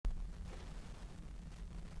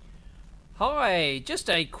Hi, just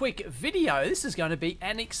a quick video. This is going to be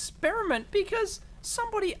an experiment because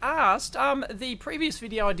somebody asked, the previous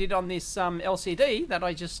video I did on this LCD that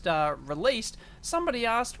I just released, somebody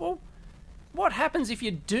asked, well, what happens if you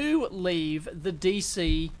do leave the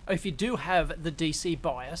DC, or if you do have the DC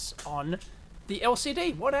bias on the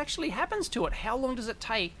LCD? What actually happens to it? How long does it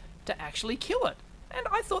take to actually kill it? And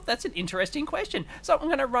I thought that's an interesting question. So I'm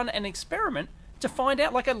going to run an experiment to find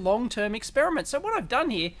out, like a long-term experiment. So what I've done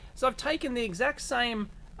here is I've taken the exact same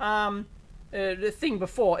thing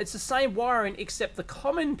before. It's the same wiring, except the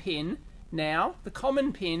common pin now, the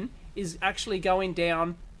common pin is actually going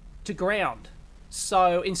down to ground.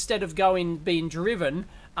 So instead of being driven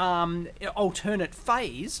alternate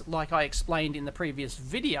phase, like I explained in the previous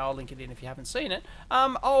video, I'll link it in if you haven't seen it,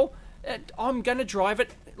 I'm going to drive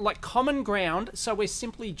it like common ground, so we're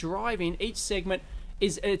simply driving each segment.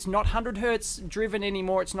 It's not 100 hertz driven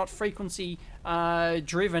anymore, it's not frequency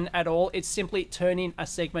driven at all, it's simply turning a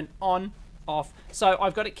segment on, off. So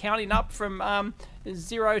I've got it counting up from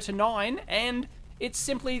 0 to 9, and it's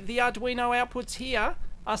simply the Arduino outputs here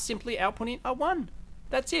are simply outputting a 1.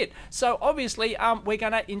 That's it. So obviously we're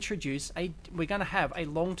going to have a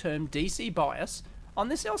long-term DC bias on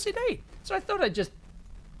this LCD. So I thought I'd just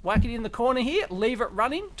whack it in the corner here, leave it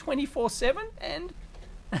running 24/7, and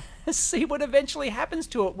see what eventually happens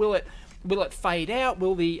to it. Will it fade out?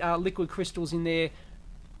 Will the liquid crystals in there,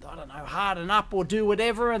 I don't know, harden up or do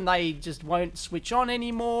whatever, and they just won't switch on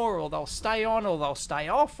anymore, or they'll stay on, or they'll stay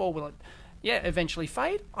off, or will it, eventually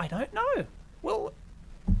fade? I don't know. We'll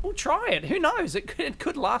try it. Who knows? It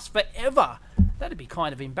could last forever. That'd be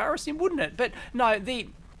kind of embarrassing, wouldn't it? But no, the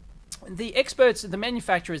experts, the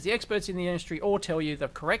manufacturers, the experts in the industry all tell you the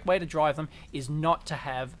correct way to drive them is not to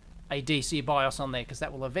have a DC BIOS on there, because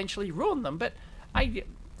that will eventually ruin them. But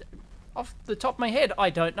off the top of my head, I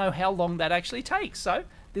don't know how long that actually takes. So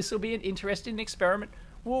this will be an interesting experiment.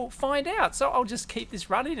 We'll find out. So I'll just keep this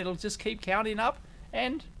running. It'll just keep counting up,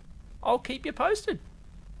 and I'll keep you posted.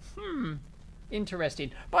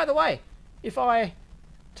 Interesting. By the way, if I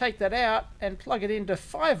take that out and plug it into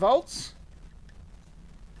 5 volts,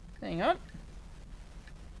 hang on,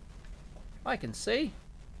 I can see.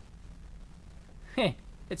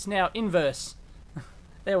 It's now inverse.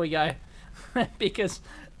 There we go. Because,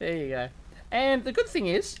 there you go. And the good thing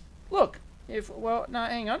is, look, no,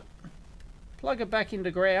 hang on. Plug it back into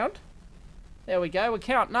ground. There we go, we're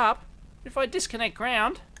counting up. If I disconnect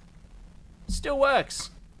ground, it still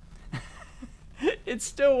works. It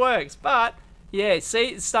still works, but, yeah,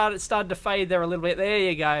 see, it started to fade there a little bit. There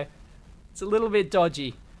you go. It's a little bit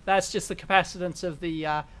dodgy. That's just the capacitance of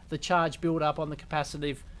the charge build up on the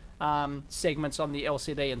capacitive segments on the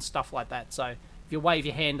LCD and stuff like that. So if you wave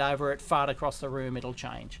your hand over it, fart across the room, it'll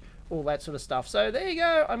change. All that sort of stuff. So there you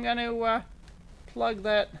go. I'm going to plug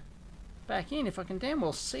that back in. If I can damn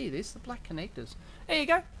well see this, the black connectors. There you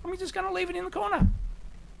go. I'm just going to leave it in the corner.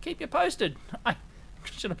 Keep you posted. I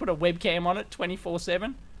should have put a webcam on it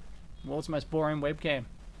 24/7. World's most boring webcam.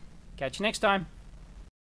 Catch you next time.